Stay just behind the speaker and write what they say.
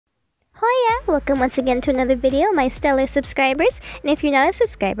Hiya! Welcome once again to another video, my stellar subscribers. And if you're not a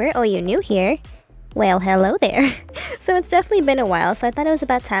subscriber or you're new here, well, hello there. So it's definitely been a while, so I thought it was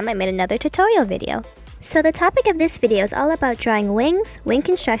about time I made another tutorial video. So the topic of this video is all about drawing wings, wing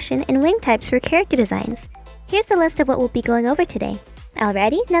construction, and wing types for character designs. Here's the list of what we'll be going over today.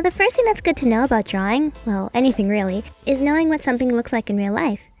 Alrighty, now the first thing that's good to know about drawing, well, anything really, is knowing what something looks like in real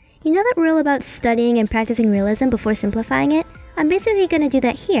life. You know that rule about studying and practicing realism before simplifying it? I'm basically going to do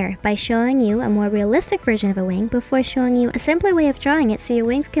that here by showing you a more realistic version of a wing before showing you a simpler way of drawing it so your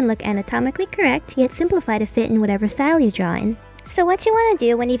wings can look anatomically correct yet simplify to fit in whatever style you draw in. So what you want to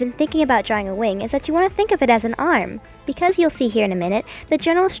do when even thinking about drawing a wing is that you want to think of it as an arm. Because you'll see here in a minute, the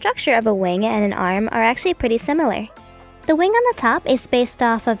general structure of a wing and an arm are actually pretty similar. The wing on the top is based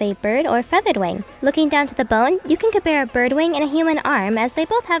off of a bird or feathered wing. Looking down to the bone, you can compare a bird wing and a human arm as they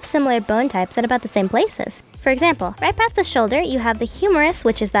both have similar bone types at about the same places. For example, right past the shoulder, you have the humerus,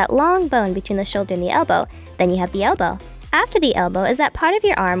 which is that long bone between the shoulder and the elbow. Then you have the elbow. After the elbow is that part of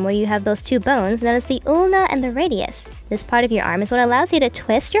your arm where you have those two bones known as the ulna and the radius. This part of your arm is what allows you to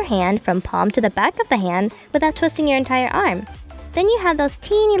twist your hand from palm to the back of the hand without twisting your entire arm. Then you have those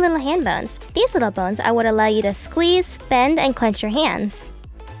teeny little hand bones. These little bones are what allow you to squeeze, bend, and clench your hands.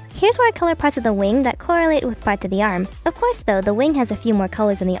 Here's where I color parts of the wing that correlate with parts of the arm. Of course though, the wing has a few more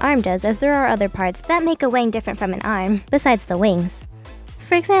colors than the arm does, as there are other parts that make a wing different from an arm, besides the wings.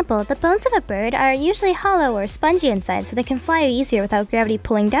 For example, the bones of a bird are usually hollow or spongy inside so they can fly easier without gravity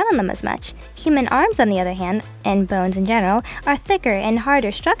pulling down on them as much. Human arms, on the other hand, and bones in general, are thicker and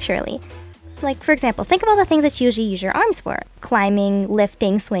harder structurally. Like, for example, think of all the things that you usually use your arms for. Climbing,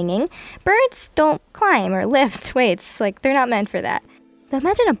 lifting, swinging. Birds don't climb or lift weights, like they're not meant for that. Now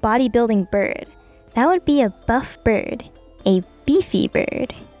imagine a bodybuilding bird. That would be a buff bird. A beefy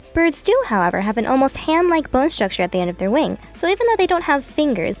bird. Birds do, however, have an almost hand-like bone structure at the end of their wing. So even though they don't have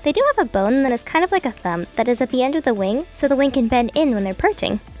fingers, they do have a bone that is kind of like a thumb that is at the end of the wing, so the wing can bend in when they're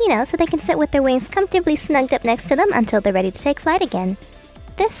perching. You know, so they can sit with their wings comfortably snugged up next to them until they're ready to take flight again.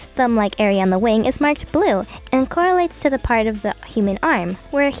 This thumb-like area on the wing is marked blue and correlates to the part of the human arm,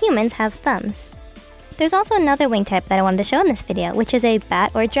 where humans have thumbs. There's also another wing type that I wanted to show in this video, which is a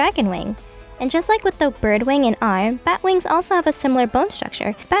bat or dragon wing. And just like with the bird wing and arm, bat wings also have a similar bone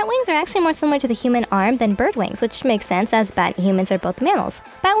structure. Bat wings are actually more similar to the human arm than bird wings, which makes sense as bat and humans are both mammals.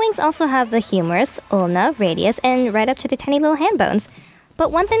 Bat wings also have the humerus, ulna, radius, and right up to their tiny little hand bones.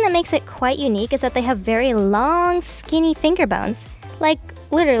 But one thing that makes it quite unique is that they have very long, skinny finger bones. Like,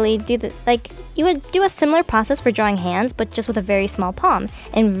 literally, you would do a similar process for drawing hands, but just with a very small palm,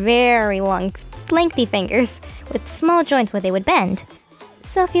 and very long, lengthy fingers, with small joints where they would bend.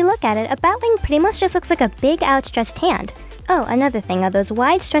 So if you look at it, a bat wing pretty much just looks like a big outstretched hand. Oh, another thing are those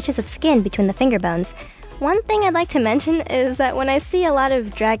wide stretches of skin between the finger bones. One thing I'd like to mention is that when I see a lot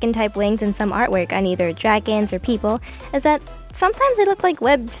of dragon-type wings in some artwork on either dragons or people, is that sometimes they look like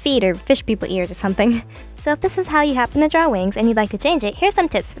webbed feet or fish people ears or something. So if this is how you happen to draw wings and you'd like to change it, here's some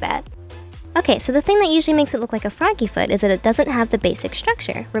tips for that. Okay, so the thing that usually makes it look like a froggy foot is that it doesn't have the basic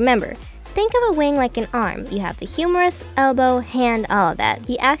structure. Remember, think of a wing like an arm. You have the humerus, elbow, hand, all of that.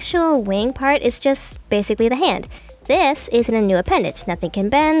 The actual wing part is just basically the hand. This isn't a new appendage. Nothing can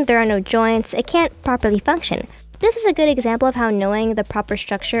bend, there are no joints, it can't properly function. This is a good example of how knowing the proper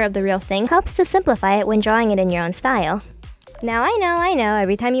structure of the real thing helps to simplify it when drawing it in your own style. Now I know,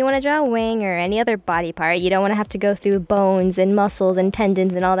 every time you want to draw a wing or any other body part, you don't want to have to go through bones and muscles and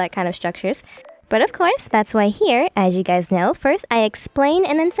tendons and all that kind of structures. But of course, that's why here, as you guys know, first I explain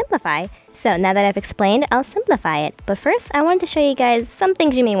and then simplify. So now that I've explained, I'll simplify it. But first, I wanted to show you guys some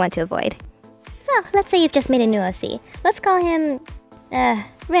things you may want to avoid. So, let's say you've just made a new OC. Let's call him,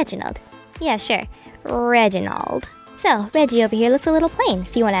 Reginald. Yeah, sure, Reginald. So, Reggie over here looks a little plain,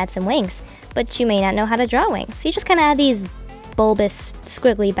 so you want to add some wings. But you may not know how to draw wings, so you just kind of add these bulbous,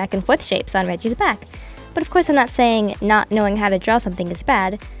 squiggly back and forth shapes on Reggie's back. But of course I'm not saying not knowing how to draw something is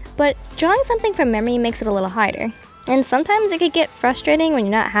bad, but drawing something from memory makes it a little harder. And sometimes it could get frustrating when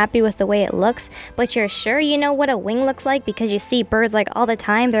you're not happy with the way it looks, but you're sure you know what a wing looks like because you see birds like all the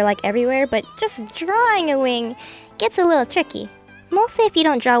time, they're like everywhere, but just drawing a wing gets a little tricky. Mostly if you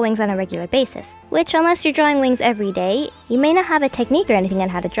don't draw wings on a regular basis, which unless you're drawing wings every day, you may not have a technique or anything on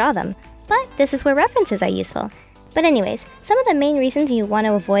how to draw them. But this is where references are useful. But anyways, some of the main reasons you want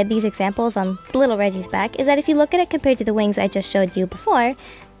to avoid these examples on little Reggie's back is that if you look at it compared to the wings I just showed you before,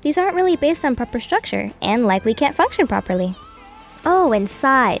 these aren't really based on proper structure, and likely can't function properly. Oh, and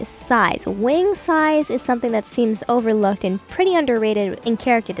size. Wing size is something that seems overlooked and pretty underrated in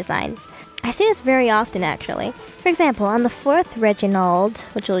character designs. I see this very often actually. For example, on the fourth Reginald,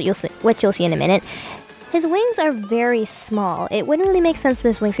 which you'll see in a minute, His wings are very small. It wouldn't really make sense that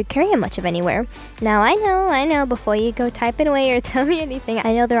his wings could carry him much of anywhere. Now, I know, before you go type it away or tell me anything,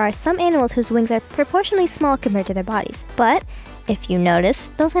 I know there are some animals whose wings are proportionally small compared to their bodies. But if you notice,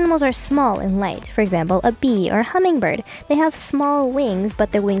 those animals are small and light. For example, a bee or a hummingbird. They have small wings,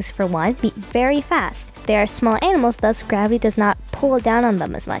 but their wings, for one, beat very fast. They are small animals, thus gravity does not pull down on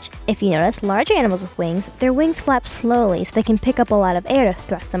them as much. If you notice, larger animals with wings, their wings flap slowly so they can pick up a lot of air to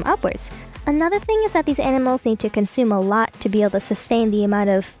thrust them upwards. Another thing is that these animals need to consume a lot to be able to sustain the amount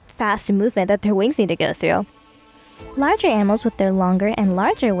of fast movement that their wings need to go through. Larger animals with their longer and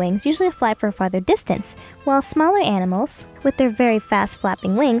larger wings usually fly for a farther distance, while smaller animals, with their very fast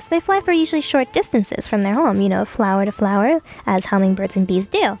flapping wings, they fly for usually short distances from their home, flower to flower, as hummingbirds and bees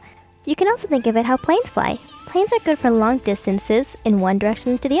do. You can also think of it how planes fly. Planes are good for long distances in one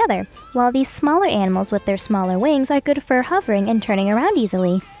direction to the other, while these smaller animals with their smaller wings are good for hovering and turning around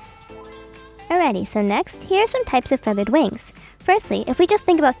easily. Alrighty, so next, here are some types of feathered wings. Firstly, if we just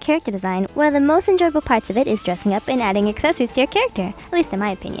think about character design, one of the most enjoyable parts of it is dressing up and adding accessories to your character, at least in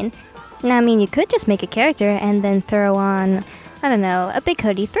my opinion. Now, you could just make a character and then throw on, a big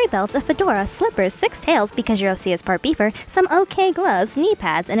hoodie, 3 belts, a fedora, slippers, 6 tails because your OC is part beaver, some okay gloves, knee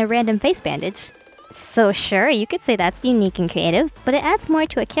pads, and a random face bandage. So sure, you could say that's unique and creative, but it adds more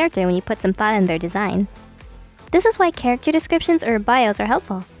to a character when you put some thought in their design. This is why character descriptions or bios are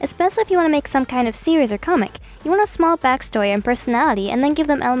helpful, especially if you want to make some kind of series or comic. You want a small backstory and personality and then give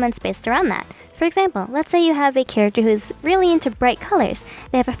them elements based around that. For example, let's say you have a character who's really into bright colors.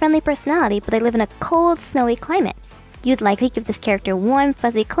 They have a friendly personality, but they live in a cold, snowy climate. You'd likely give this character warm,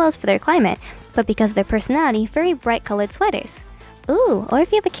 fuzzy clothes for their climate, but because of their personality, very bright colored sweaters. Ooh, or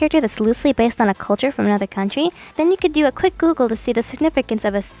if you have a character that's loosely based on a culture from another country, then you could do a quick Google to see the significance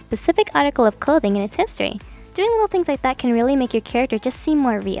of a specific article of clothing and its history. Doing little things like that can really make your character just seem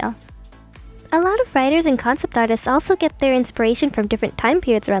more real. A lot of writers and concept artists also get their inspiration from different time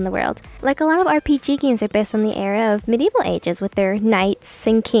periods around the world. Like a lot of RPG games are based on the era of medieval ages with their knights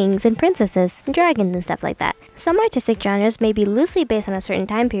and kings and princesses and dragons and stuff like that. Some artistic genres may be loosely based on a certain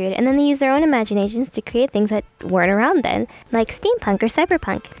time period and then they use their own imaginations to create things that weren't around then, like steampunk or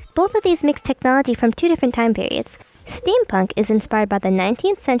cyberpunk. Both of these mix technology from 2 different time periods. Steampunk is inspired by the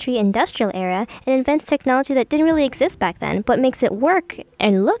 19th century industrial era and invents technology that didn't really exist back then, but makes it work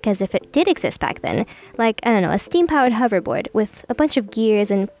and look as if it did exist back then. Like, a steam-powered hoverboard with a bunch of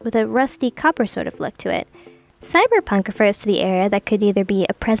gears and with a rusty copper sort of look to it. Cyberpunk refers to the era that could either be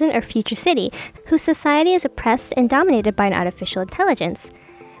a present or future city, whose society is oppressed and dominated by an artificial intelligence.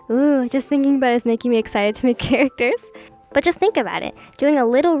 Ooh, just thinking about it is making me excited to make characters. But just think about it. Doing a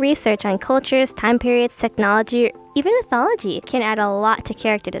little research on cultures, time periods, technology, or even mythology can add a lot to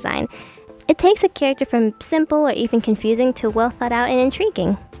character design. It takes a character from simple or even confusing to well thought out and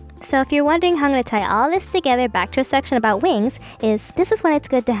intriguing. So if you're wondering how I'm going to tie all this together back to a section about wings, this is when it's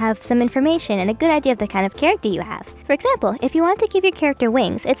good to have some information and a good idea of the kind of character you have. For example, if you want to give your character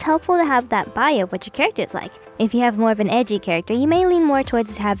wings, it's helpful to have that bio of what your character is like. If you have more of an edgy character, you may lean more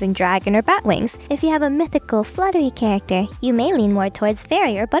towards having dragon or bat wings. If you have a mythical, fluttery character, you may lean more towards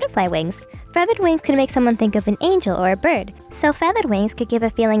fairy or butterfly wings. Feathered wings could make someone think of an angel or a bird, so feathered wings could give a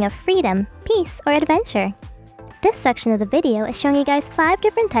feeling of freedom, peace, or adventure. This section of the video is showing you guys 5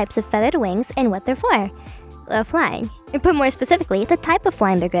 different types of feathered wings and what they're for. Flying. But more specifically, the type of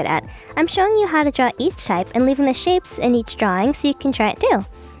flying they're good at. I'm showing you how to draw each type and leaving the shapes in each drawing so you can try it too.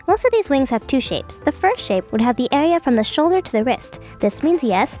 Most of these wings have 2 shapes. The first shape would have the area from the shoulder to the wrist. This means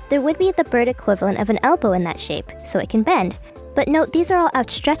yes, there would be the bird equivalent of an elbow in that shape, so it can bend. But note, these are all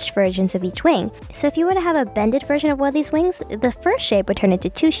outstretched versions of each wing, so if you were to have a bended version of one of these wings, the first shape would turn into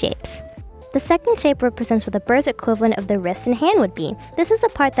 2 shapes. The second shape represents what the bird's equivalent of the wrist and hand would be. This is the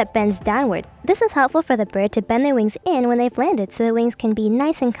part that bends downward. This is helpful for the bird to bend their wings in when they've landed so the wings can be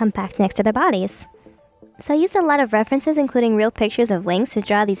nice and compact next to their bodies. So I used a lot of references including real pictures of wings to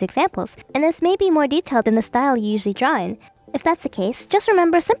draw these examples, and this may be more detailed than the style you usually draw in. If that's the case, just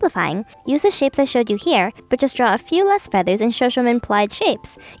remember simplifying. Use the shapes I showed you here, but just draw a few less feathers and show some implied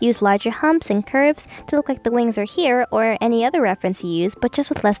shapes. Use larger humps and curves to look like the wings are here or any other reference you use, but just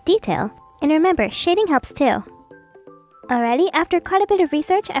with less detail. And remember, shading helps too. Alrighty, after quite a bit of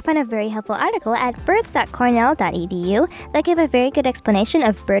research, I found a very helpful article at birds.cornell.edu that gave a very good explanation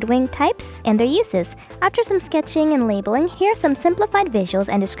of bird wing types and their uses. After some sketching and labeling, here are some simplified visuals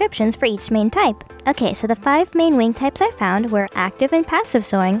and descriptions for each main type. Okay, so the 5 main wing types I found were active and passive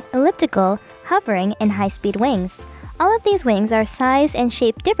soaring, elliptical, hovering, and high-speed wings. All of these wings are sized and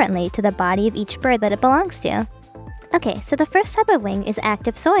shaped differently to the body of each bird that it belongs to. Okay, so the first type of wing is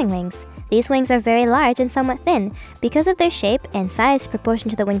active soaring wings. These wings are very large and somewhat thin. Because of their shape and size proportion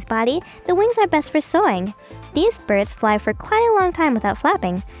to the wing's body, the wings are best for soaring. These birds fly for quite a long time without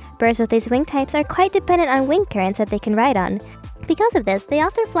flapping. Birds with these wing types are quite dependent on wing currents that they can ride on. Because of this, they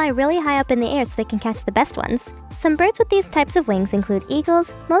often fly really high up in the air so they can catch the best ones. Some birds with these types of wings include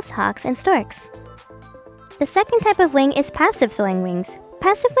eagles, most hawks, and storks. The second type of wing is passive soaring wings.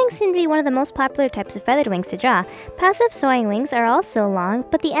 Passive wings seem to be one of the most popular types of feathered wings to draw. Passive soaring wings are also long,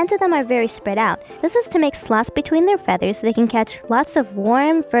 but the ends of them are very spread out. This is to make slots between their feathers so they can catch lots of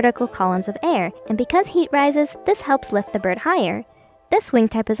warm, vertical columns of air, and because heat rises, this helps lift the bird higher. This wing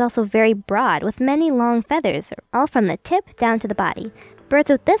type is also very broad, with many long feathers, all from the tip down to the body. Birds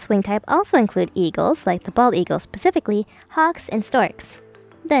with this wing type also include eagles, like the bald eagle specifically, hawks, and storks.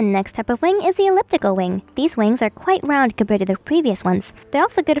 The next type of wing is the elliptical wing. These wings are quite round compared to the previous ones. They're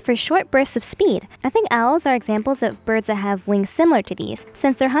also good for short bursts of speed. I think owls are examples of birds that have wings similar to these,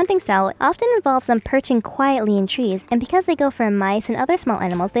 since their hunting style often involves them perching quietly in trees, and because they go for mice and other small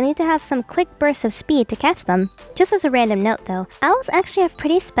animals, they need to have some quick bursts of speed to catch them. Just as a random note though, owls actually have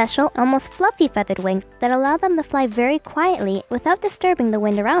pretty special, almost fluffy feathered wings that allow them to fly very quietly without disturbing the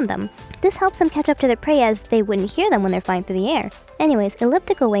wind around them. This helps them catch up to their prey as they wouldn't hear them when they're flying through the air. Anyways,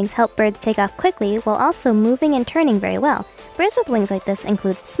 elliptical wings help birds take off quickly while also moving and turning very well. Birds with wings like this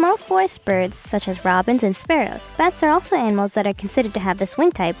include small forest birds such as robins and sparrows. Bats are also animals that are considered to have this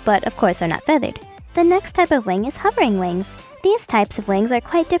wing type, but of course are not feathered. The next type of wing is hovering wings. These types of wings are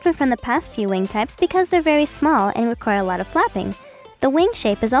quite different from the past few wing types because they're very small and require a lot of flapping. The wing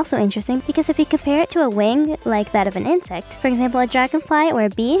shape is also interesting because if you compare it to a wing like that of an insect, for example a dragonfly or a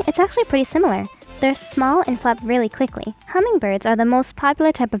bee, it's actually pretty similar. They're small and flap really quickly. Hummingbirds are the most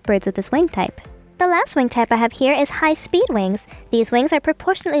popular type of birds with this wing type. The last wing type I have here is high-speed wings. These wings are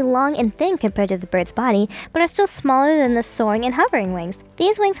proportionately long and thin compared to the bird's body, but are still smaller than the soaring and hovering wings.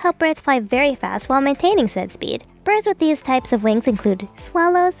 These wings help birds fly very fast while maintaining said speed. Birds with these types of wings include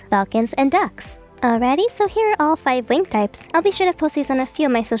swallows, falcons, and ducks. Alrighty, so here are all 5 wing types. I'll be sure to post these on a few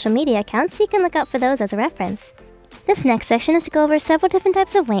of my social media accounts so you can look out for those as a reference. This next section is to go over several different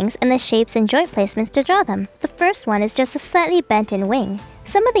types of wings and the shapes and joint placements to draw them. The first one is just a slightly bent-in wing.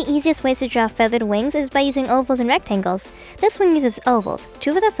 Some of the easiest ways to draw feathered wings is by using ovals and rectangles. This wing uses ovals,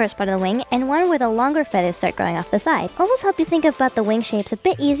 2 for the first part of the wing and 1 where the longer feathers start growing off the side. Ovals help you think about the wing shapes a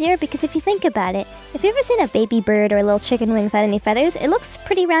bit easier because if you think about it, if you've ever seen a baby bird or a little chicken wing without any feathers, it looks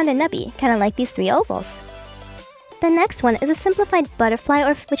pretty round and nubby, kind of like these 3 ovals. The next one is a simplified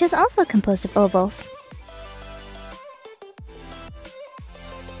butterfly, which is also composed of ovals.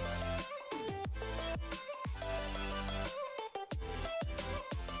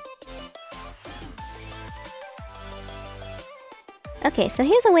 Okay, so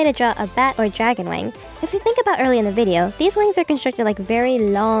here's a way to draw a bat or dragon wing. If you think about early in the video, these wings are constructed like very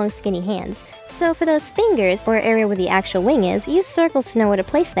long, skinny hands. So for those fingers, or area where the actual wing is, use circles to know where to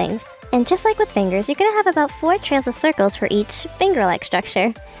place things. And just like with fingers, you're gonna have about 4 trails of circles for each finger-like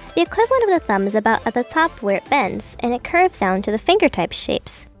structure. The equivalent of the thumb is about at the top where it bends, and it curves down to the finger-type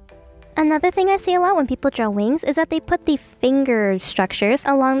shapes. Another thing I see a lot when people draw wings is that they put the finger structures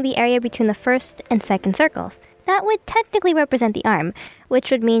along the area between the first and second circles. That would technically represent the arm,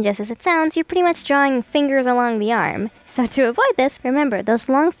 which would mean just as it sounds, you're pretty much drawing fingers along the arm. So to avoid this, remember, those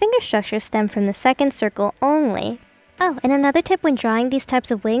long finger structures stem from the second circle only. Oh, and another tip when drawing these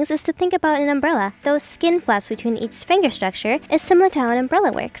types of wings is to think about an umbrella. Those skin flaps between each finger structure is similar to how an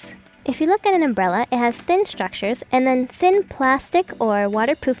umbrella works. If you look at an umbrella, it has thin structures and then thin plastic or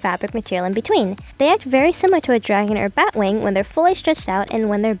waterproof fabric material in between. They act very similar to a dragon or bat wing when they're fully stretched out and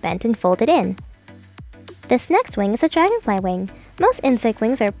when they're bent and folded in. This next wing is a dragonfly wing. Most insect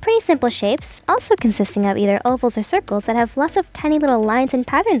wings are pretty simple shapes, also consisting of either ovals or circles that have lots of tiny little lines and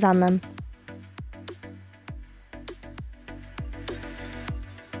patterns on them.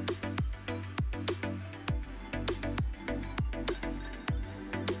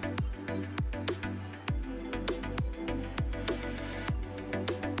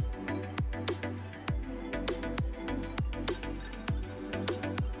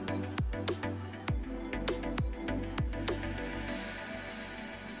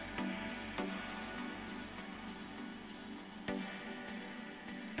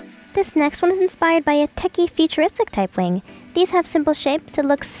 This next one is inspired by a techie futuristic type wing. These have simple shapes to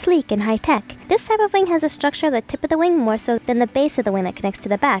look sleek and high-tech. This type of wing has a structure of the tip of the wing more so than the base of the wing that connects to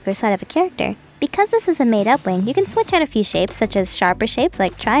the back or side of a character. Because this is a made-up wing, you can switch out a few shapes such as sharper shapes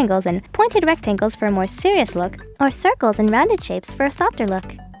like triangles and pointed rectangles for a more serious look, or circles and rounded shapes for a softer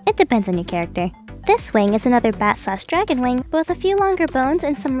look. It depends on your character. This wing is another bat/dragon wing, but with a few longer bones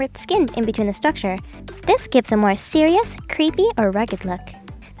and some ripped skin in between the structure. This gives a more serious, creepy, or rugged look.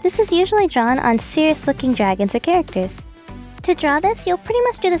 This is usually drawn on serious-looking dragons or characters. To draw this, you'll pretty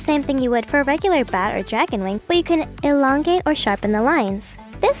much do the same thing you would for a regular bat or dragon wing, but you can elongate or sharpen the lines.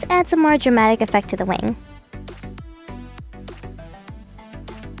 This adds a more dramatic effect to the wing.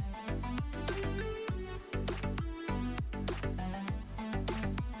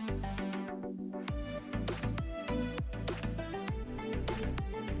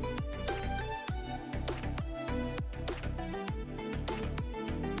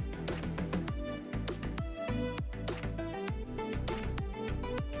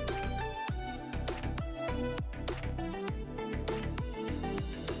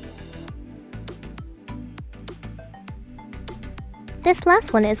 This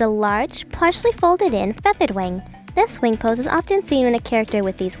last one is a large, partially folded in, feathered wing. This wing pose is often seen when a character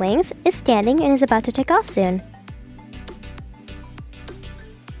with these wings is standing and is about to take off soon.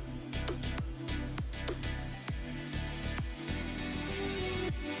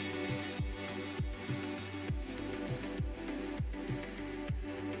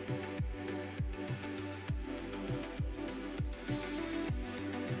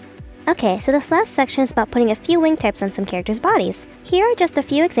 Okay, so this last section is about putting a few wing types on some characters' bodies. Here are just a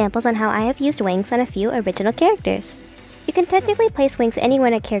few examples on how I have used wings on a few original characters. You can technically place wings anywhere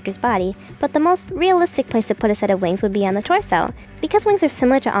in a character's body, but the most realistic place to put a set of wings would be on the torso. Because wings are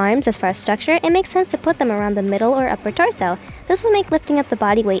similar to arms as far as structure, it makes sense to put them around the middle or upper torso. This will make lifting up the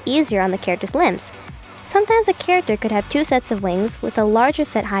body way easier on the character's limbs. Sometimes a character could have two sets of wings with a larger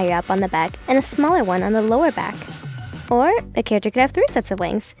set higher up on the back and a smaller one on the lower back. Or a character could have three sets of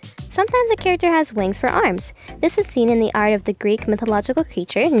wings. Sometimes a character has wings for arms. This is seen in the art of the Greek mythological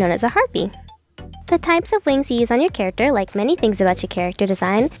creature known as a harpy. The types of wings you use on your character, like many things about your character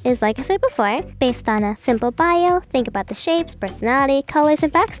design, is, like I said before, based on a simple bio. Think about the shapes, personality, colors,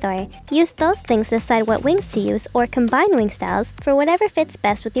 and backstory. Use those things to decide what wings to use or combine wing styles for whatever fits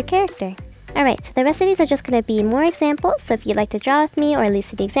best with your character. Alright, so the rest of these are just going to be more examples, so if you'd like to draw with me or at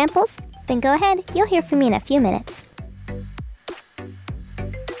least see the examples, then go ahead, you'll hear from me in a few minutes.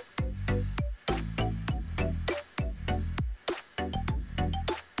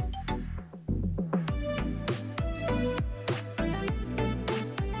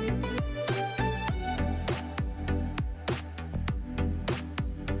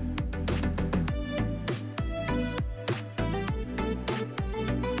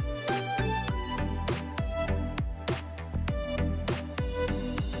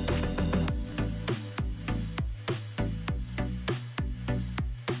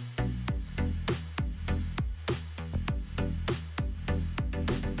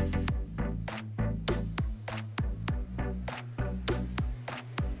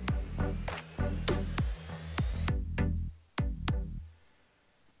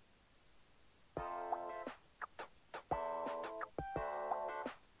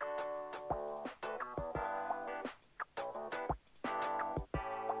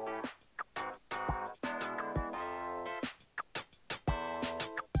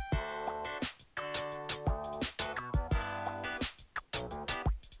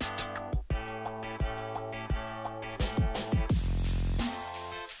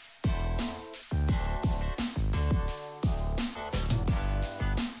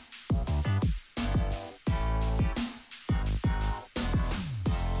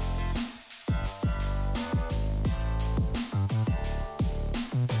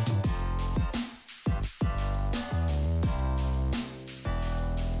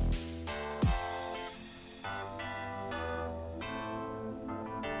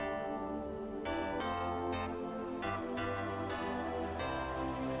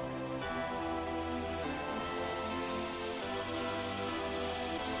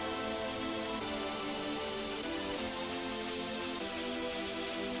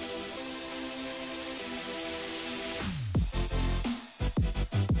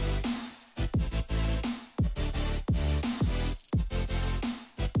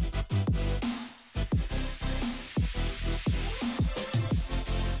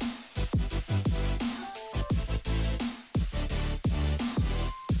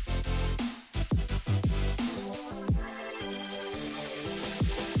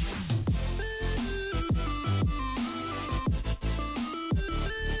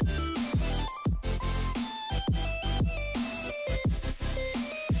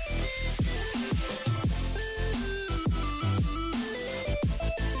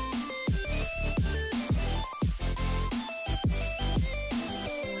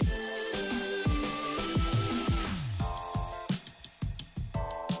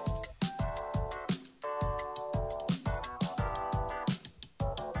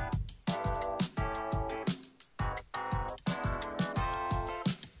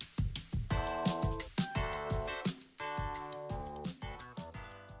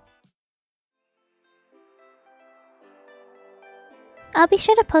 I'll be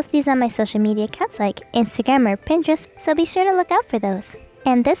sure to post these on my social media accounts like Instagram or Pinterest, so be sure to look out for those.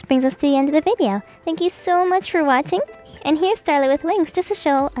 And this brings us to the end of the video. Thank you so much for watching, and here's Starla with wings just to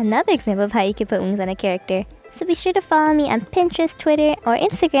show another example of how you can put wings on a character. So be sure to follow me on Pinterest, Twitter, or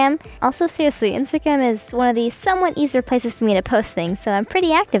Instagram. Also, seriously, Instagram is one of the somewhat easier places for me to post things, so I'm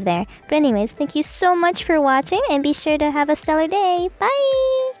pretty active there. But anyways, thank you so much for watching, and be sure to have a stellar day.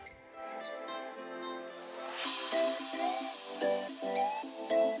 Bye!